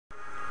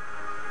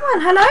Well,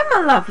 hello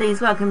my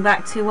lovelies, welcome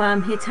back to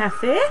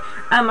HetaFear.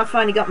 I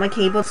finally got my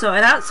keyboard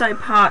sorted out, so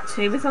part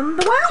 2 is on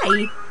the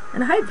way.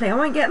 And hopefully I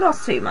won't get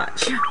lost too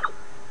much.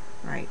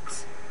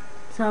 Right.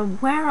 So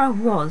where I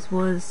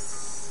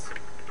was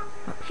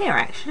up here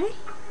actually.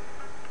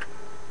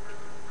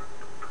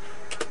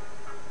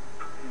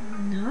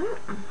 No.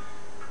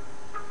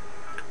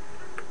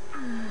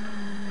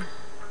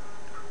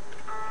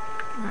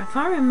 Right, if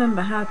I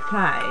remember how to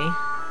play,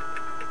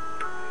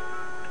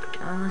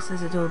 unless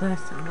there's a door there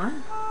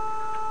somewhere.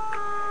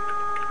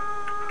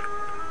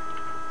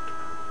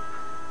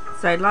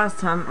 So last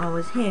time I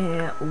was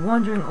here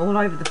wandering all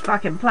over the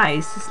fucking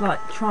place, just like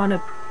trying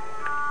to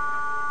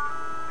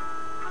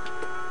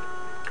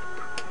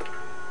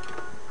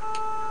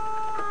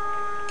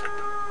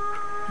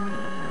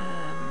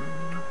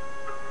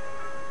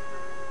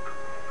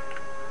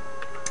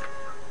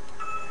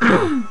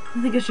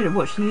I think I should have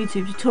watched the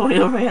YouTube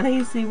tutorial really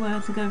to see where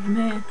to go from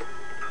here.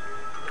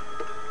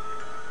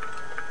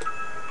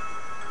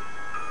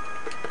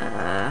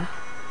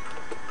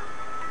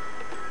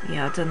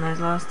 Yeah, I've done those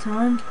last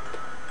time.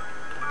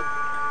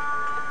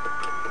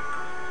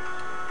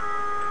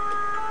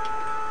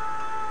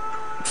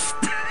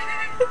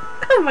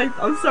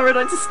 I'm sorry,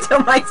 that just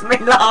still makes me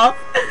laugh.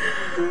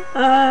 There's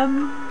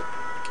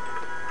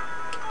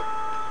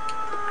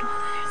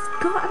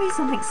got to be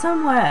something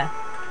somewhere.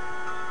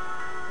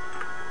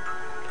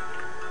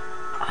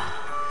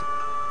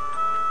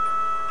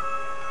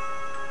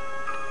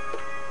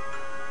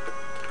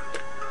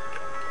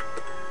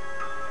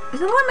 Is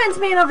there not meant to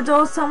be another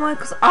door somewhere?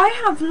 Because I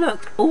have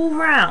looked all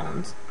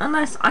round,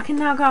 unless I can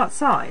now go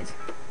outside.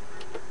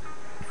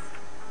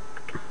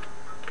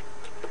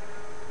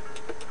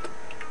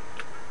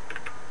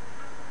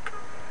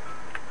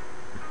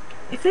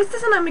 If this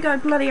doesn't let me go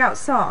bloody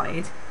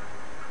outside...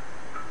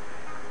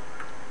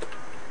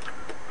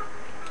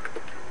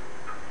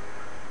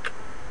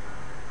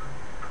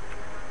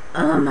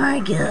 Oh my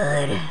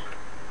god.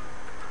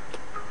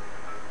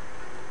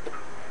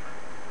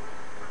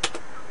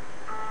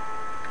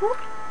 What?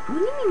 What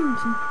do you mean?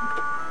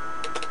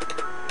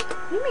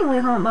 What do you mean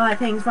we can't buy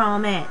things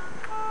from it?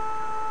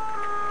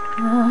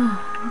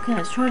 Okay,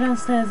 let's try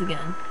downstairs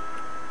again.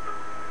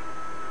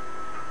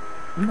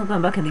 I'm not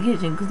going back in the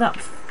kitchen because that...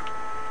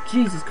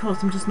 Jesus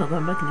Christ, I'm just not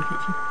going back in the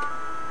kitchen.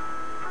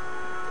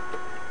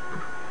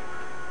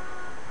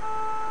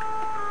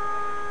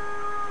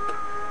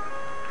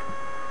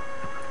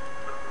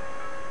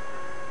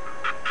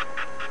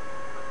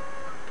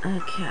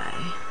 Okay.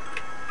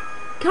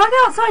 Can I go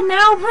outside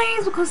now,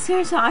 please? Because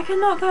seriously, I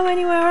cannot go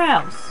anywhere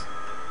else.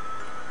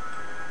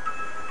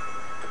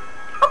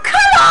 Oh,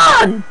 come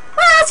on!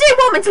 Where else do you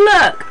want me to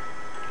look?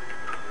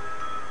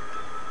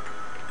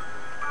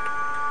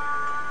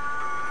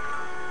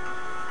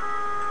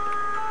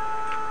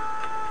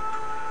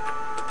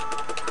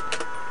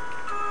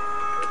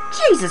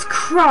 Jesus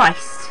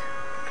Christ!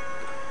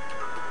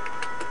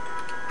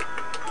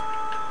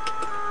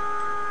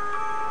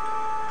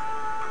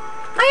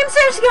 I am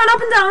seriously going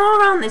up and down all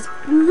around this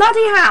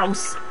bloody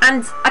house,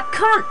 and I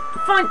can't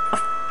find.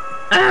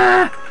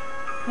 I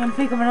don't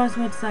think of a nice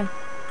word to say.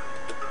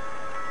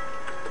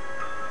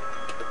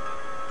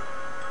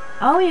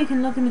 Oh, you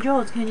can look in the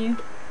drawers, can you?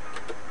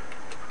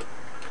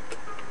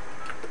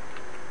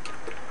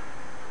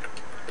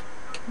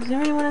 Is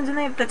there anyone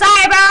underneath the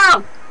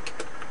table?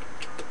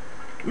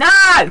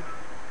 No!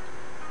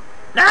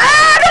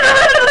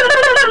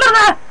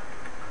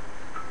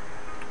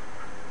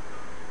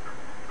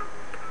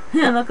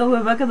 Yeah, look,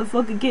 we're back in the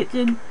fucking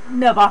kitchen.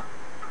 Never.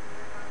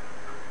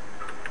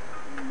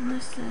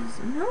 Unless there's...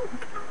 No.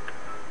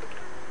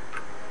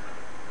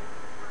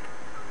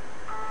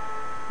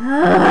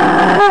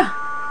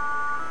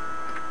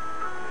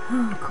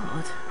 Oh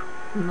god.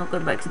 I'm not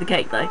going back to the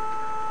cake though.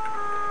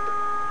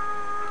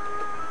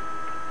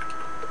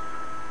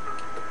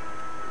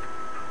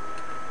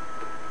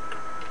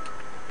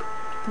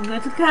 I'm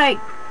going to the cake.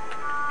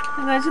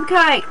 I'm going to the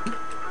cake.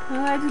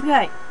 I'm going to the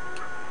cake.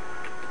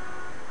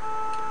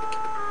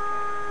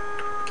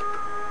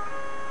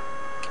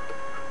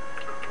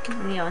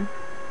 Where's Leon?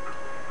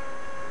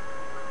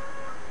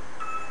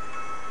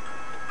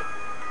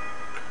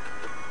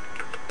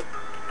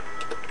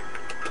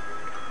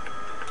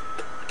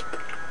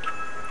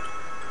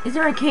 Is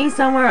there a key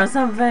somewhere or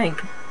something?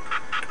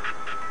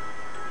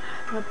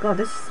 Oh god,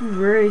 this is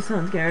really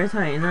starting to get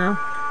irritating now.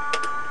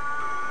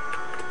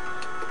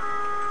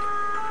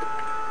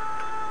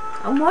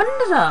 I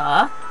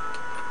wonder...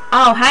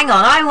 Oh, hang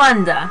on, I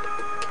wonder...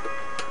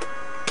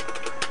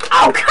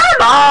 Oh,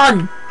 come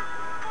on!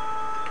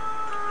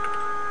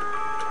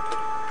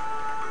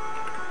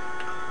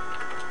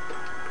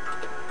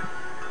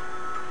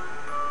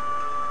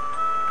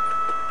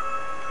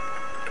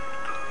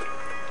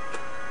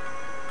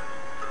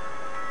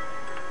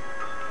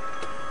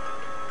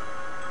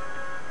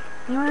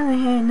 Anyone in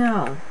here?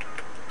 No.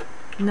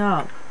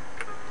 No.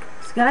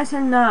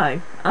 Skeleton,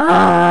 no.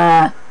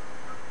 Ah!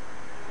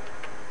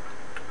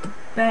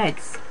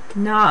 Beds.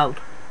 No.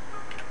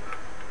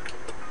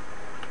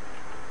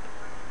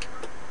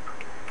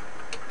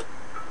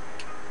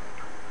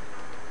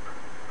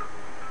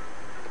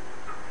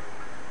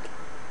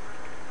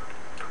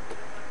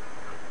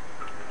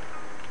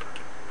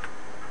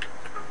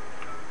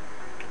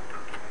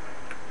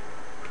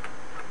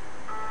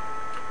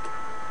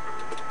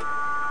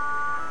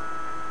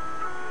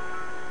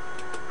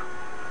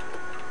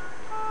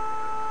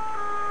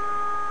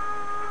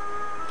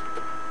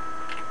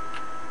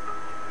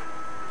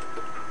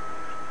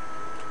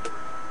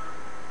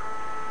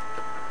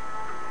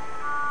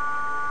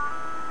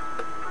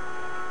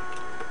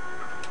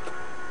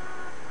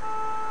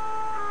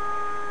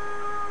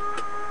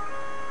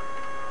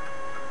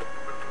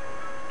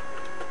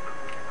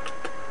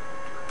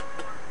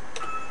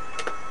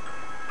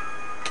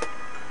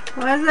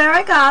 Where's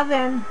Eric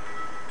Garvin?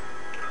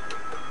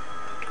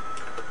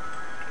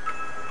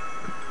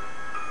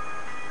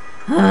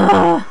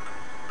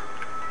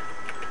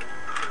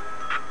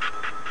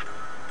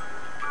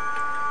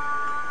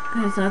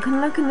 Okay, so I can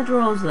look in the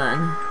drawers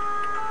then.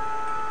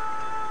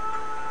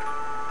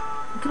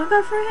 Can I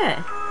go through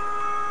here?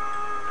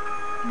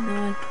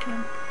 No, I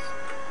can't.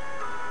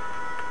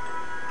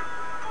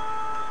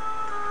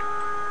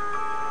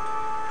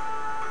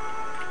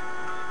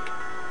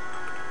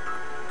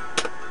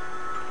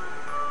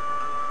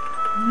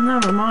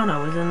 Never mind, I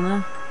was in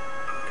there.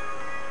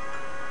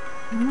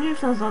 I wonder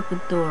if there's like a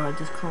door I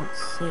just can't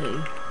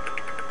see.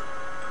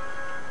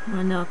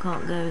 I know I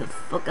can't go the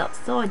fuck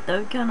outside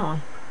though, can I?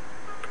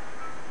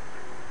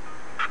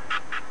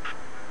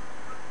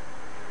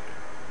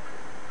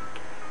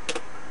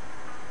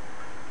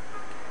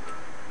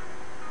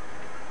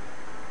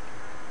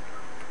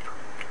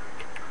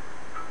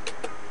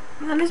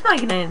 And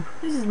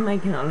this is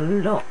making it a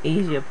lot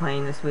easier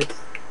playing this with.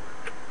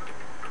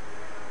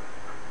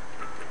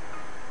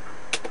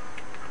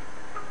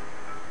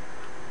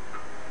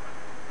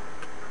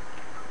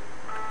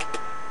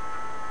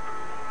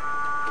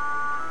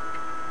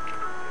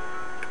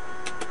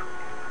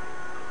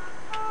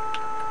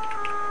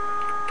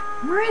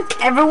 Where is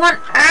everyone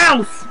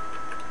else?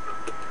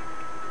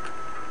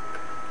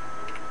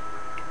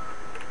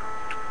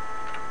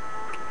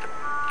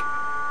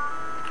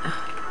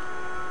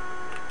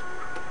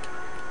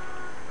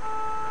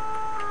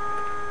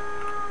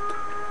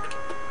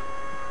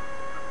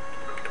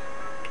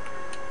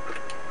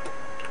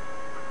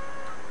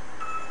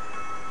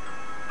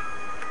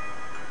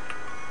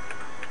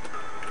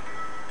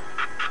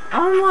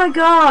 Oh my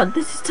god,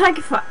 this is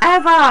taking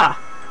forever!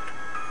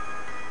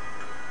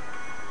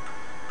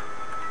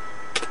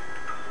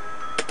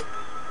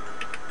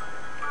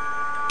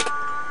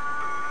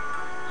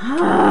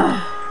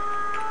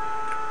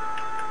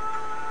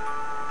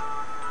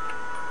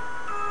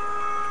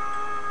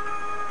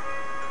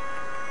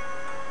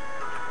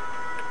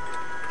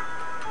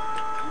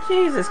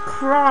 Jesus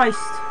Christ!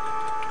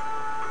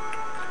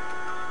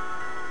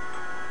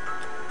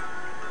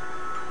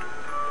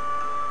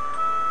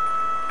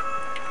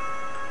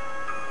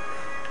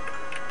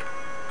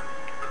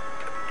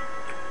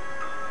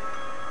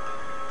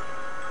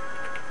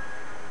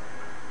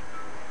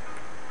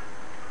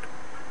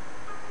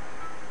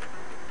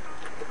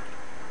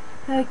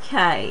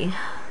 Okay.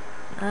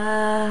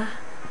 Well,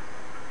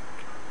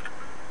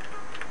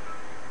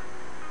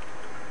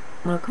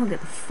 I can't get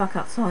the fuck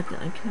outside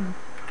yet, can I?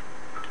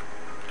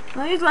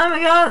 Please let me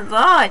go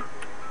outside.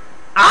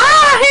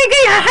 Ah,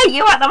 Higgy, I hate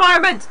you at the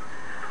moment.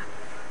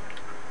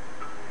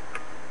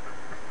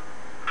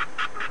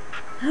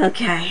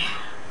 Okay.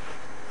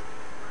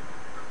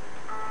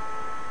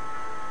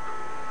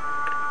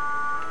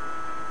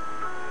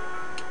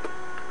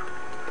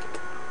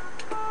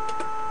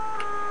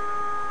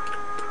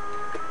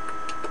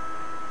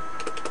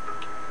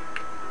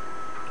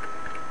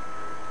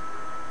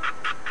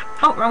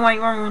 Oh, wrong way,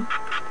 wrong one.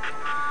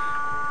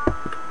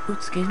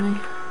 Oops, excuse me.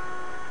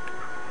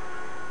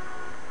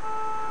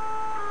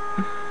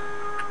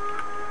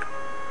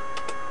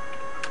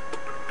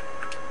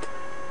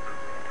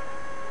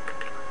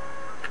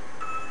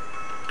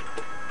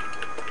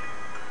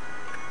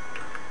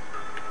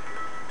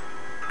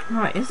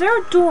 Right, is there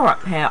a door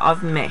up here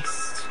I've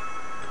missed?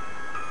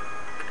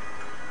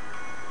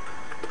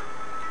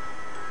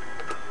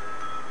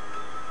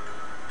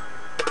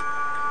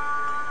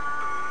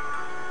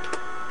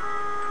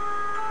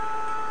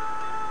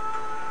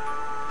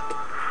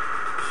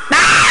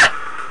 Ah!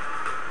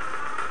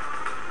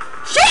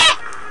 Shit!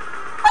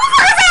 What the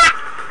fuck is that?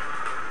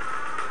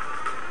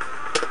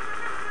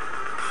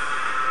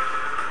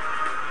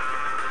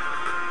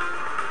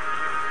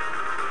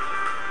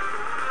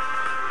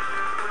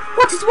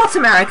 What,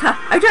 America?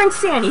 I don't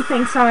see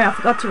anything. Sorry, I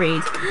forgot to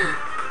read.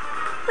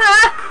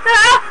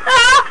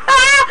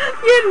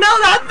 You know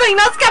that thing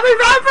that's coming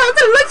right from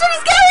the literally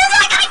scary. Is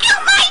gonna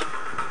kill me?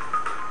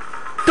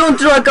 Don't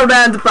joke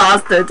around,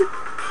 bastard.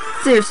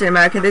 Seriously,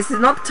 America, this is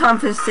not the time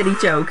for a silly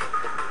joke.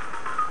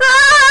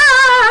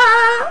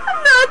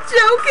 I'm not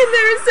joking.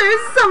 There is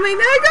seriously something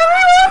there going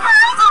on.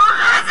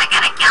 Is it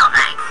gonna kill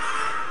me?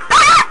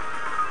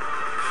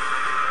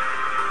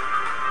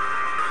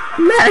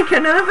 America,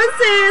 none of us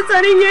see it. It's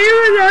only you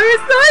who knows.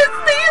 It's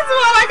these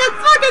one. I can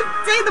fucking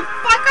see the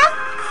fucker.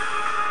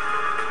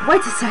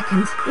 Wait a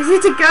second. Is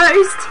it a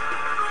ghost?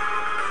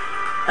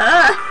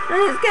 And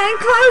it's getting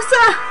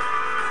closer.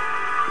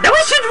 No,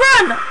 we should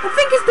run. I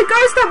think it's the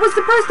ghost that was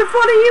supposed to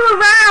follow you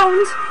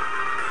around.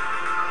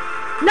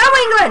 No,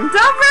 England,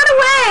 don't run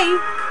away.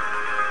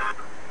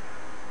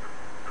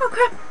 Oh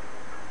crap.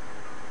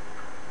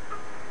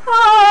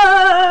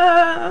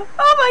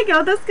 Oh my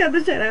god, that scared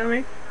the shit out of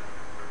me.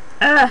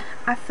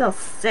 I feel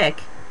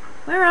sick.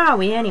 Where are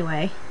we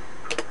anyway?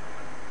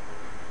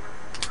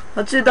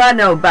 What should I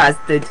know,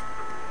 bastard?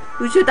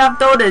 You should have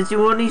told us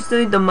you only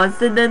saw the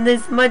monster, then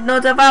this might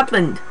not have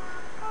happened.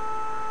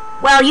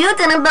 Well, you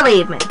didn't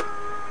believe me.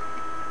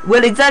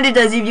 Well, it sounded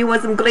as if you were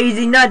some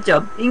crazy nut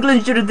job.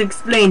 England should have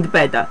explained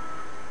better.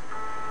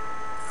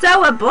 So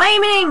we're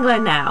blaming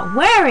England now.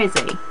 Where is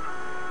he?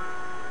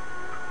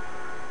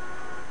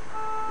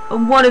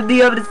 On one of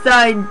the other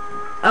side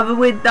of a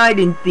weird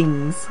hiding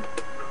things.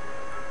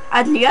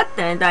 Adliata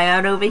and I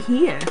are over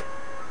here.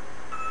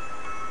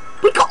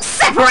 We got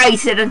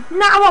separated and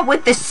now I'm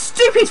with this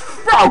stupid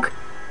frog.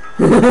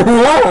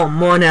 Oh,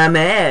 mon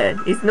ami,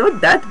 it's not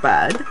that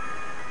bad.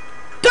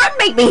 Don't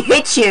make me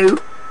hit you.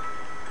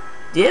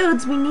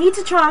 Dudes, we need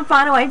to try and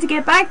find a way to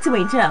get back to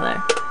each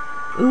other.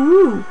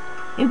 Ooh.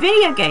 In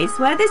video games,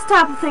 where this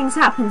type of things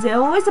happens, it's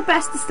always the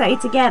best to stay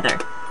together.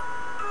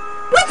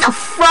 With a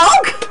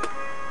frog?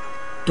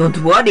 Don't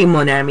worry,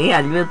 mon ami,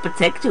 I will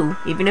protect you.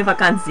 Even if I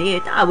can't see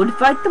it, I will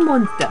fight the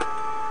monster.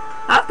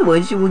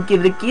 Afterwards, you will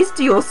give the kiss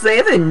to your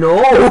seven.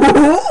 No,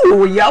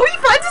 yowie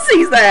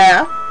fantasies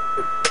there.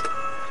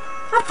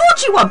 I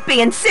thought you were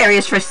being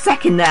serious for a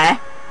second there.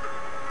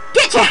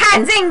 Get your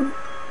hands in.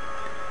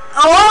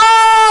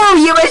 Oh,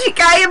 USUK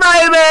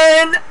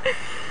moment.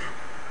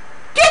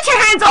 Get your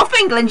hands off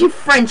England, you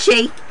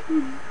Frenchie.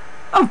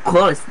 Of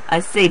course, I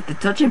saved the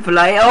touching for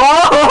later.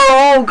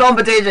 Oh,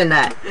 competition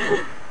there.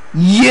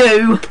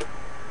 You.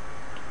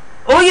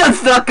 Oh, you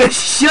sucker,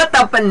 shut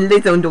up and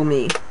listen to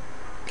me.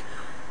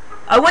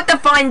 I want to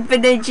find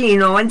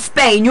Federico in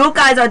Spain. You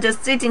guys are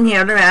just sitting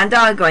here around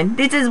arguing.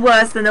 This is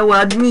worse than a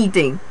world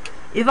meeting.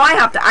 If I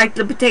have to act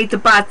like potato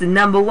bastard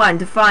number 1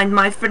 to find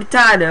my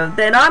frittata,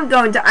 then I'm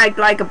going to act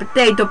like a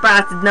potato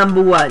bastard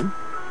number 1.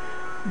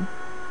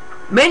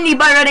 Mainly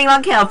by running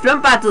like hell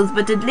from battles,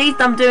 but at least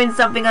I'm doing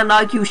something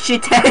unlike you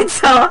shitheads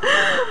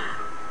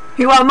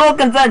who are more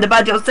concerned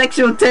about your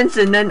sexual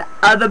tension than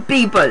other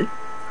people.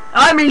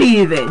 I'm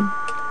leaving.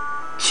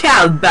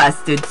 Ciao,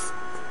 bastards.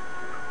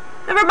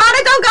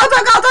 Everybody, don't go,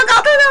 don't go, don't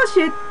go, don't go,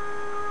 shit.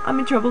 I'm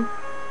in trouble.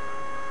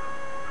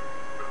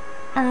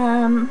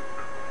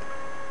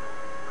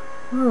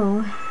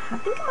 Oh, I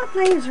think I might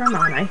play as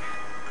Romano.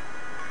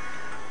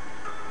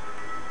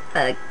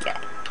 Okay.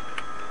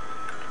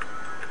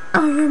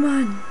 Oh,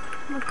 Romano. Oh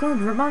my god,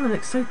 Romano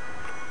looks so...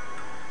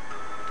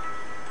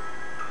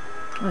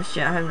 Oh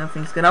shit, I hope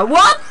nothing's gonna...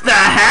 What the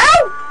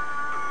hell?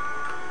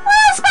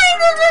 What's Spain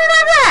doing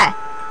over there?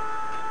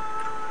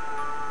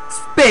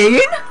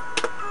 Spain?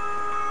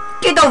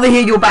 Get over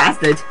here, you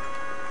bastard!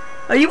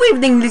 Are you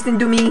even listening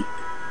to me?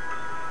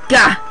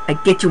 Gah! I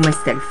get you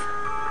myself.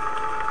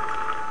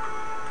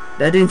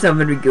 That didn't sound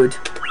very good.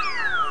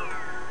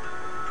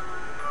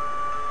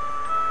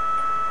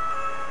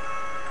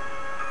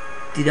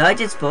 Did I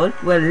just fall?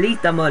 Well, at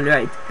least I'm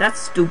alright. That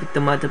stupid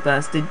tomato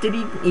bastard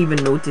didn't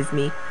even notice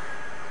me.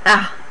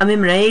 Ah, I'm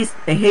amazed.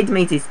 I hate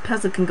me. This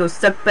puzzle can go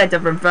suck better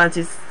from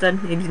Francis' son.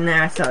 He's an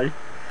asshole.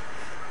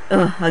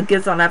 Ugh, I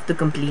guess I'll have to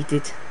complete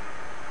it.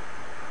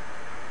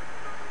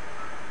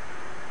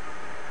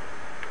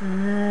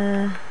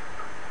 I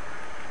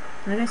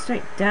go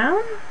straight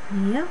down?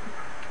 Yep.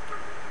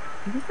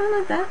 Maybe something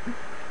like that.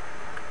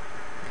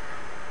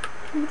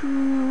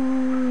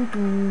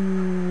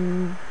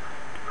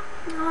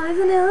 Oh, there's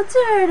a little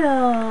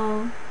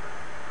turtle.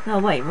 Oh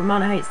wait,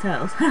 Romano hates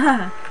turtles.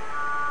 Haha.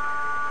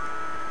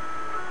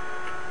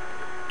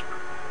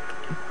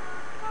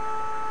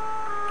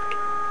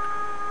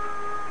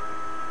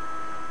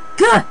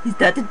 God, is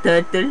that a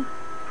turtle?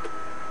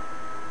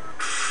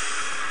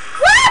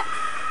 What?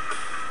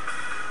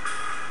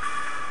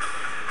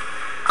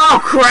 Oh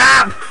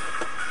crap!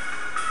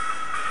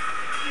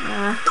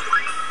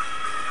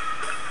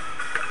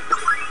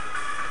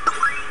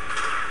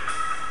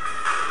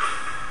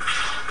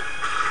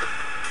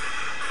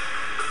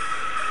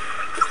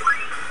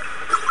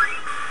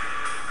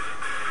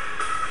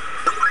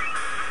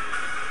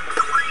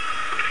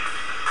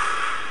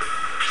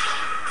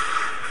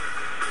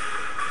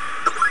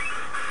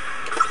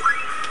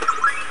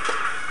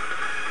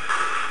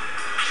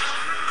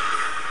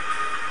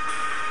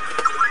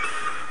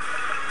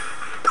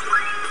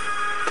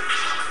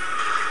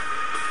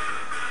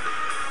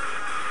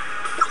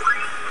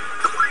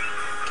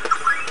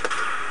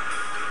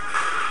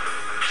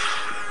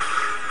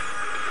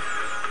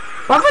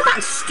 Why would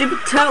that stupid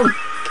toe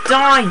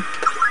die?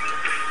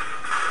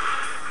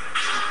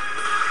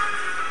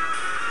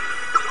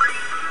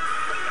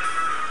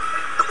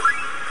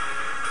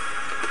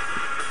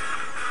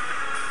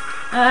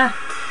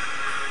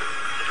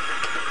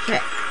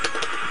 Shit.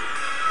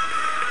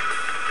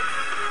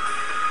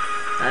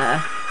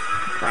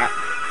 Crap.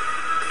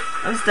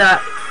 I'm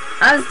stuck.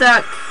 I'm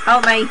stuck.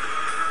 Help me.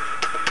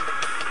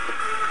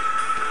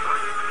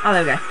 Oh,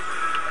 there we go.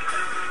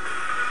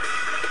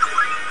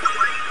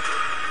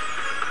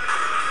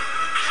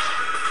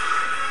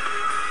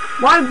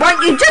 Why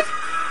won't you just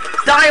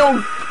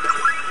dial?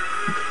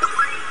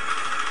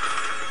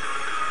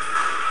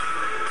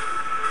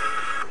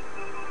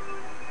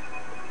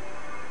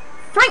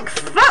 Thank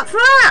fuck for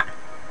that!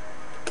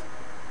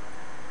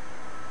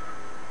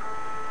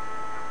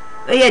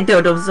 I hate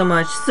Dodo so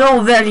much, so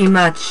very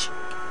much.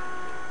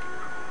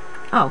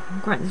 Oh,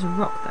 great, there's a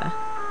rock there.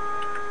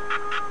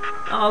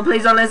 Oh,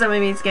 please don't let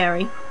something be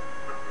scary.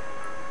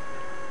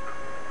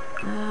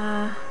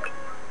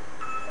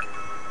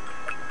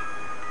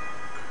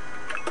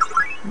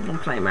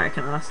 play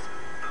American Lost.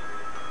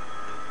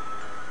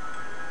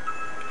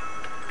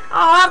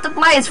 Oh, I have to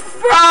play as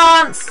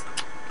France!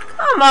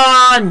 Come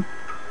on!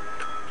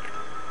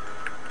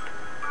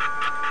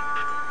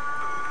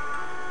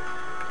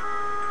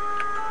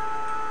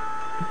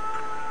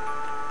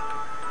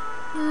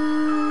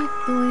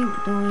 Doink,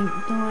 doink,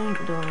 doink,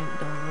 doink,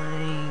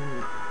 doink.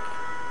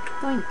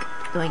 Doink,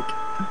 doink.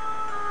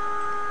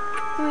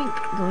 Doink,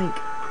 doink.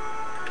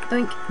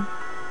 Doink.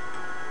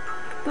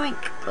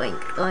 Doink,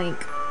 doink, doink.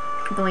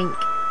 Doink.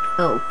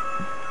 Oh.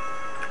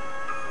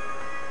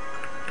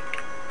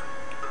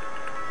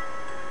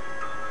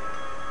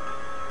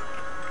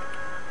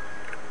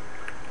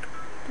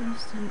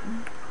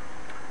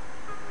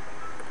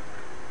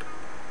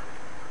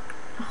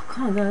 Oh,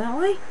 can't go that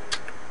way.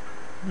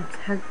 That's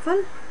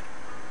helpful.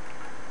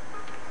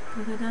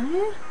 Can I go down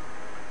here?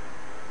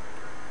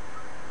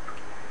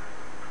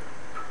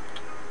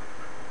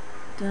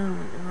 Down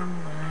went the wrong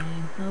way.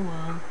 Oh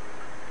well.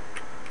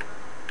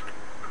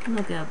 I'm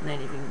not gonna have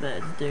anything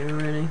better to do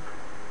really.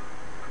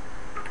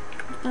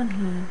 What's down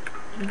here?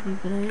 Do you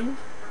believe?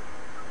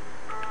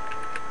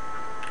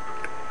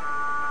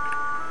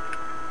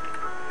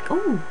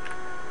 Oh!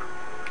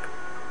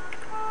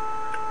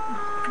 I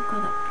can't go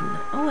that from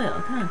there. Oh wait,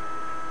 I can.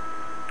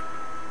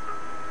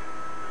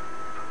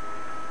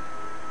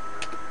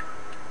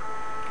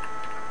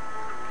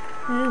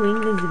 Oh,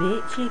 England's a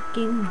bit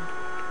chicken.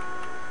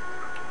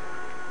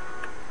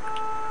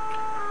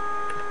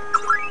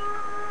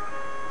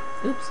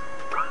 Oops.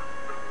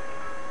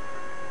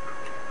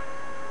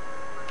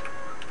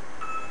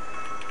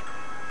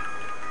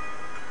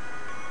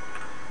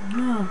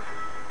 No.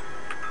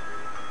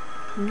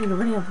 I'm gonna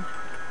run over.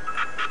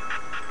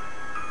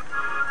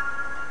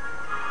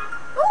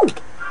 Oh!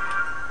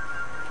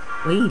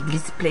 Wait,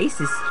 this place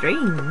is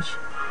strange.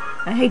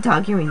 I hate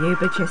arguing with you,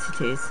 but yes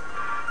it is.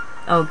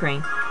 Oh,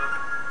 green.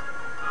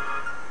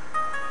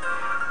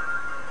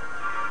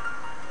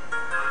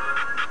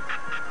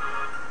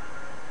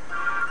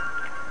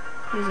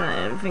 Does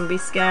anything be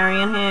scary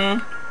in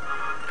here?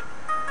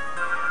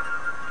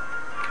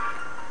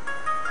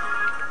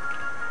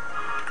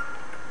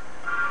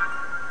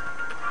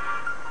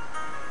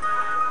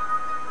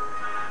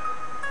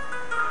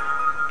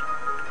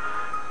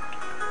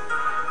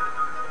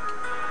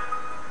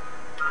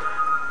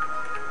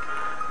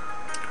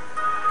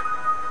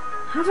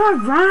 How do I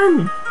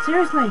run?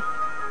 Seriously.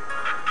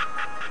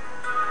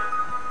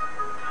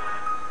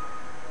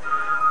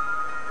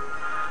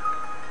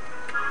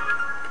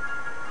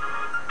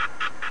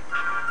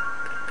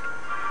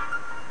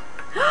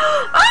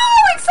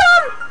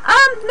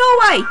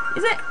 Norway!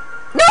 Is it?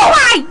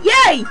 Norway!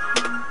 Yay!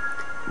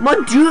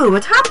 Mon Dieu,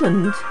 what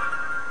happened?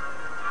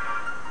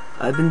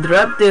 I've been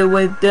trapped there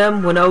with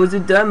them when I was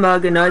in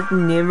Denmark and I was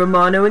near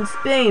Romano in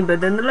Spain, but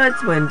then the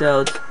lights went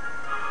out.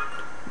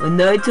 When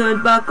they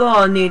turned back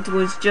on, it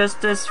was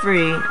just us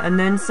three, and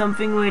then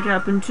something weird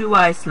happened to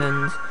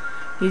Iceland.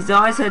 His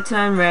eyes had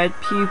turned red,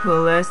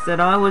 pupilless, that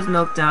I was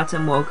knocked out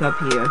and woke up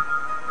here.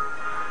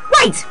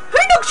 Wait! Who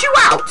knocked you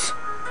out?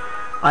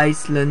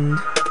 Iceland.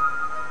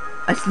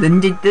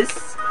 Iceland did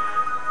this?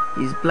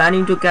 He's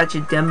planning to catch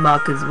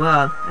Denmark as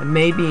well, and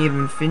maybe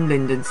even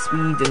Finland and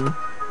Sweden.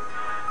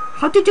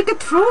 How did you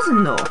get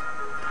frozen though?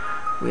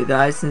 With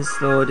ice and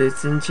sword,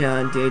 it's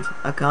enchanted.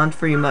 I can't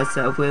free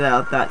myself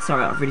without that.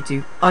 Sorry,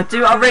 I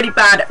do a really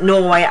bad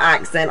Norway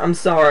accent, I'm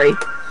sorry.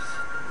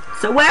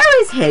 So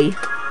where is he?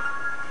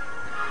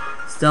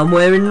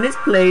 Somewhere in this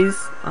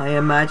place, I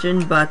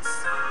imagine, but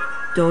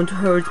don't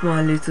hurt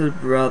my little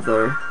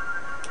brother.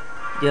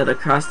 The other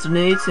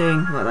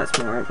procrastinating. Well, that's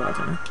more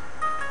important.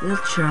 We'll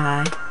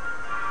try.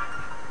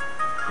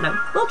 No,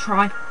 we'll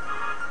try.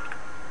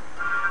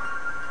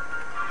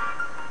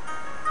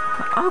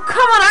 Oh,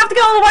 come on, I have to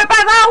go all the way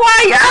back that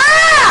way!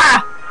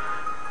 Ah!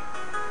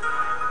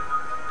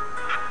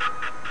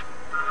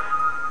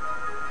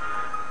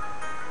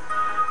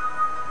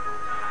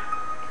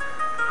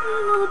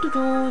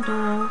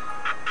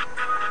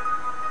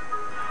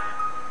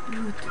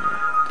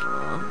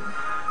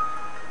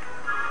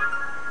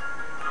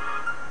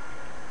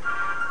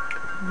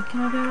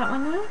 Can I go that way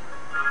now?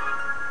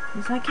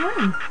 Yes, I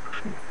can.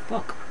 Oh,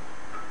 fuck.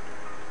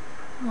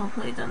 Oh,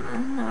 please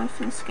don't.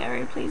 Nothing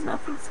scary. Please,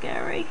 nothing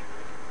scary.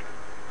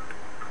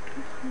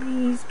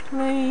 Please,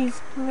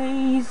 please,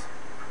 please.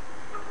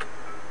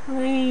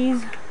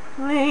 Please,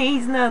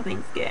 please,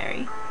 nothing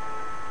scary.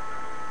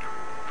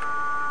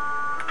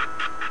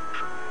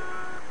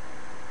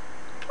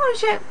 Oh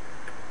shit.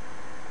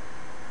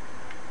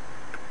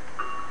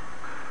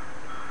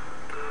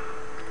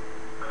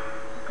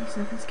 Please,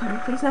 nothing scary.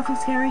 Please, nothing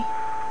scary.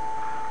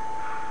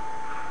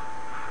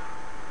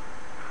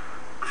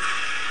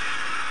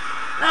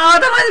 Oh, I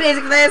don't like the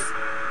music for this.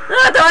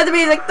 Oh, I don't like the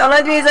music. Don't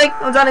like the music.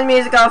 I'm turning the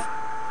music off.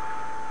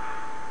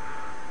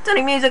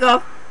 Turning music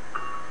off.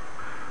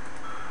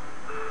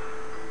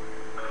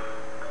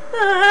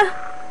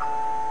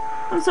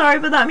 I'm sorry,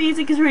 but that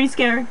music is really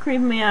scary,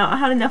 creeping me out. I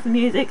had enough of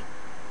music.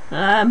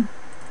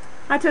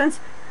 iTunes.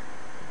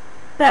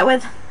 Bear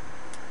with.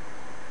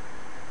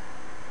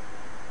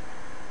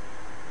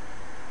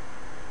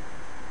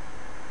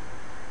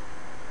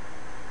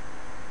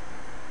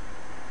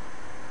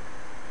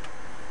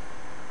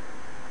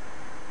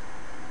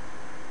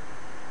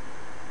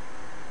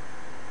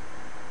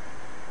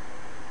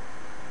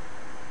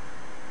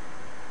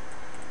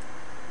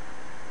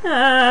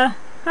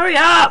 Hurry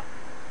up!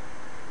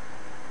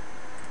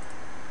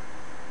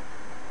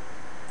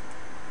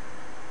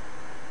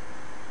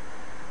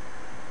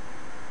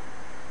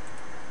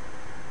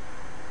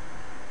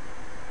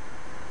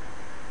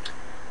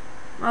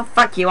 Oh,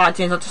 fuck you,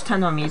 iTunes. I just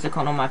turned my music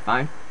on my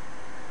phone.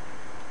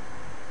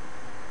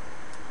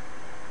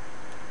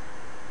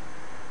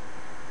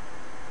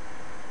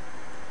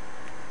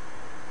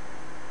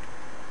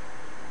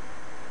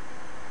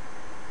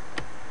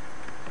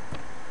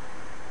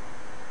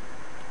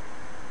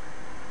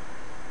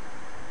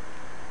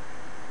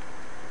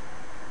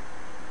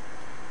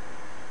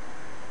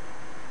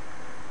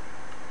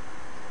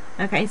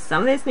 Okay,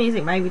 some of this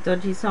music may be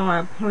dodgy, so I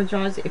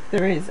apologise if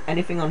there is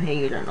anything on here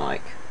you don't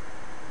like.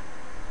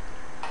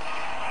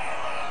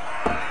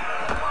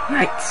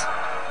 Right.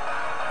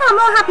 Oh,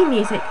 more happy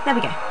music. There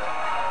we go.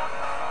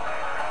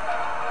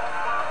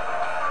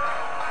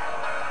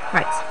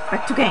 Right,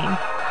 back to game.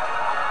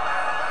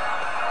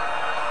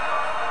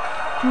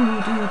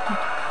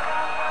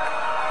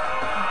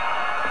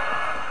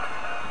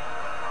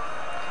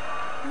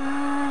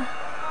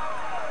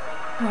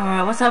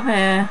 Alright, what's up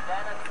here?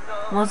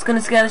 What's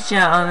gonna scare the shit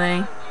out of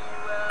me?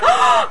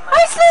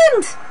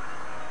 Iceland!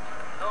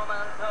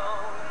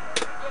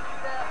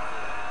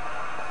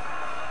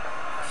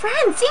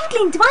 France,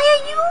 England, why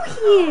are you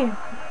here?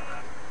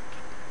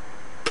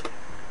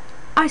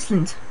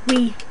 Iceland,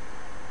 you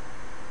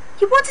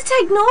want to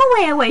take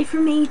Norway away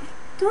from me,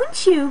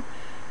 don't you?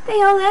 They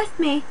all left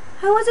me.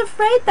 I was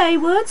afraid they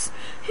would.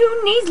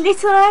 Who needs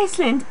little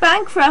Iceland?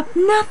 Bankrupt,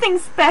 nothing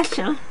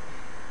special.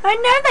 I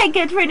know they'd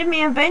get rid of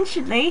me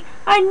eventually.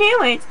 I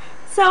knew it.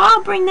 So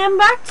I'll bring them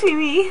back to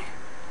me.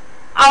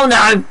 Oh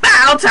no!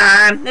 Battle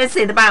time! Let's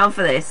see the battle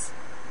for this.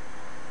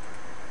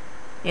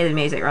 Hear the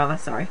music rather,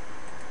 sorry.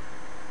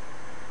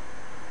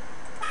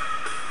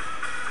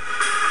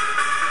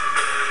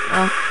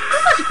 Oh,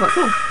 that's actually quite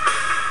cool.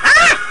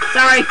 Ah!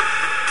 Sorry!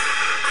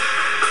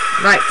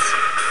 Right.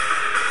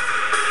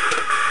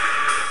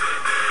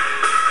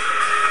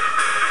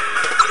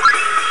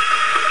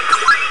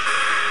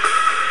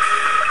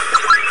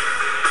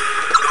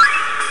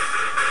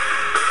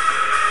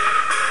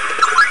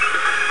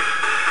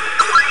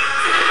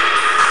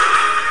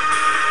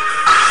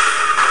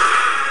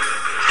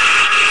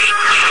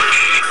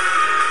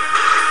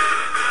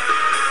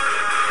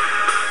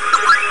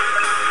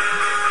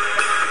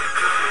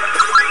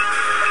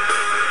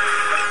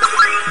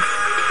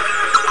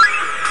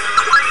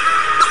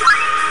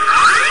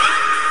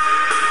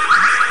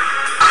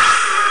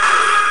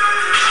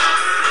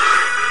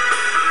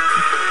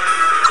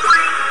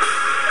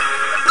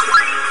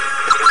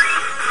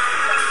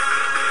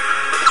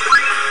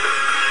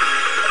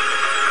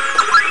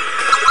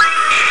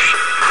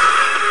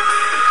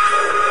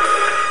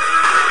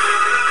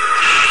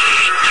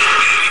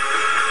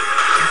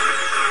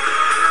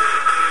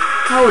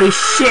 Holy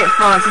shit,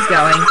 France is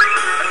going.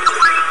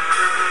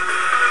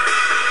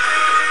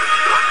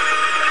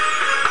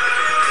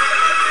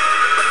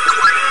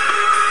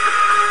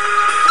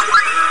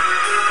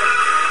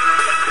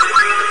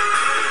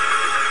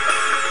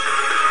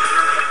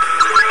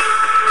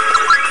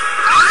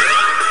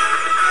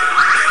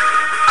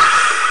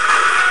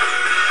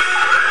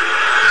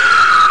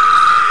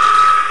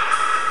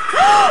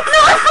 No,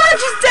 I thought I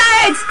just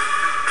dead!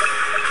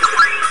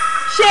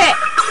 Shit!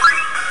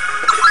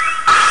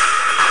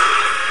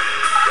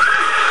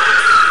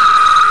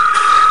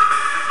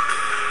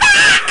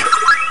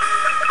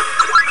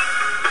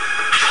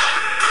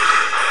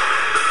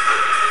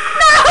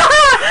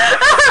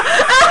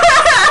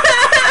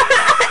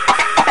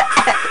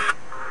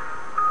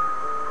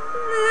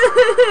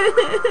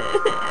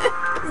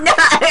 No,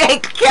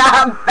 it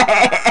can't be.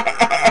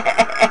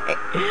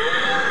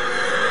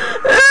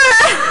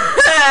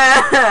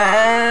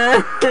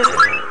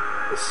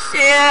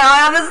 Shit, I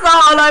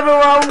understand over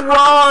where I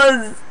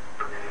was.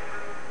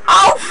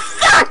 Oh,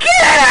 fuck it!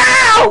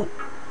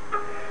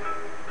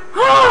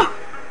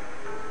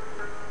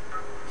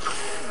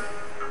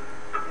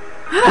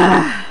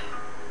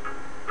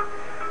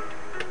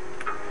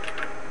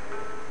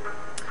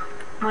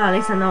 Well, at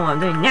least I know what I'm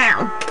doing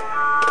now.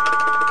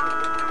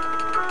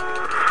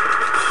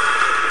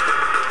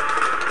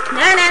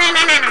 No.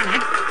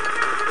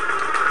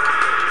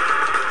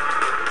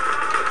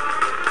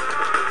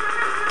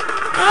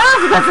 Oh,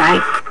 for God's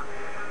sake.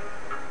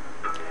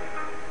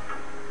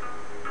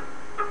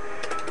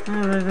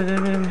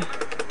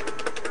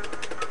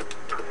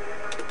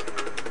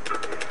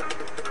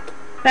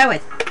 Bear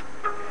with.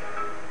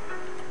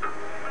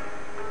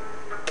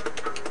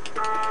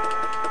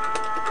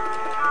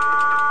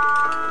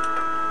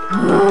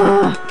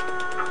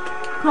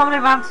 Can't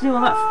believe I have to do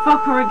all that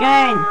fucker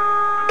again.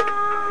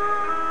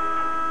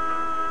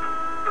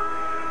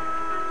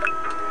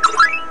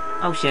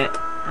 Oh shit.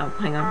 Oh,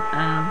 hang on.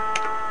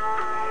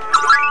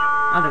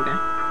 Oh, there we go.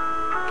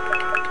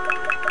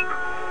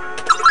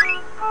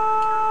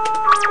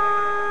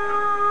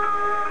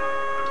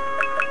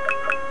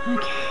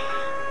 Okay.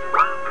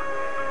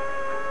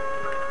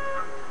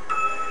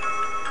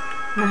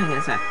 Now hang on a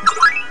sec.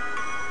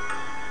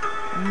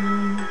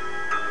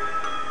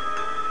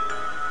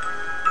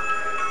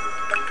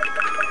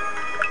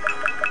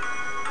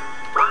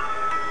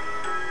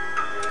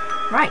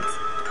 Right.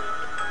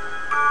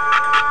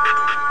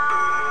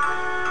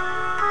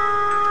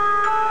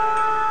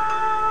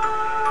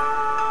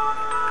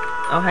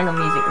 Oh, hang on,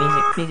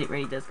 music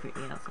really does creep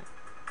me out. So.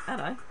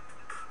 Hello.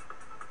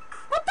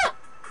 What the?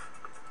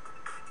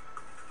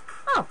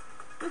 Oh,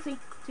 let's see.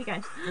 Two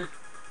guys.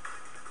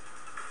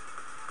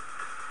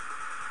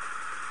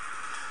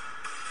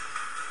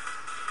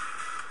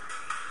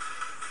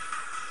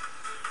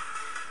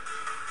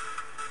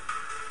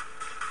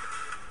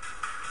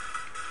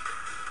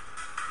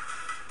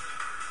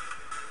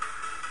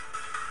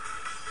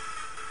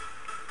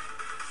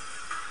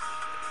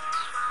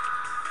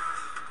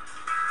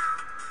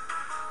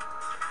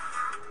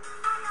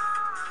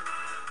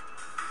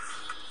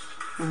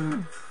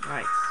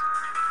 Right.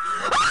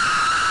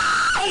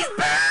 He's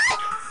back!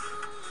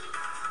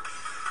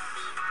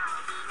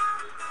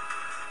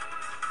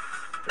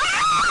 No,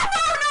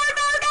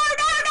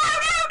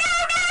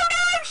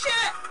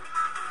 shit!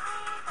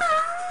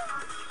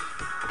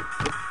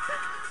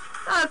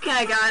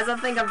 Okay, guys, I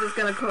think I'm just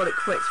gonna call it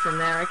quits from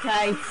there,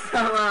 okay? So,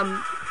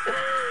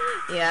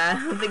 yeah,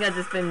 I think I've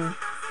just been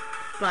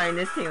blowing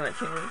this too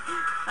much.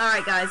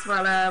 Alright, guys,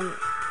 well,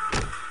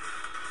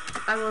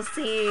 I will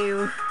see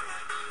you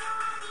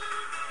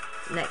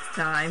next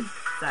time,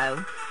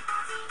 so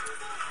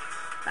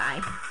bye.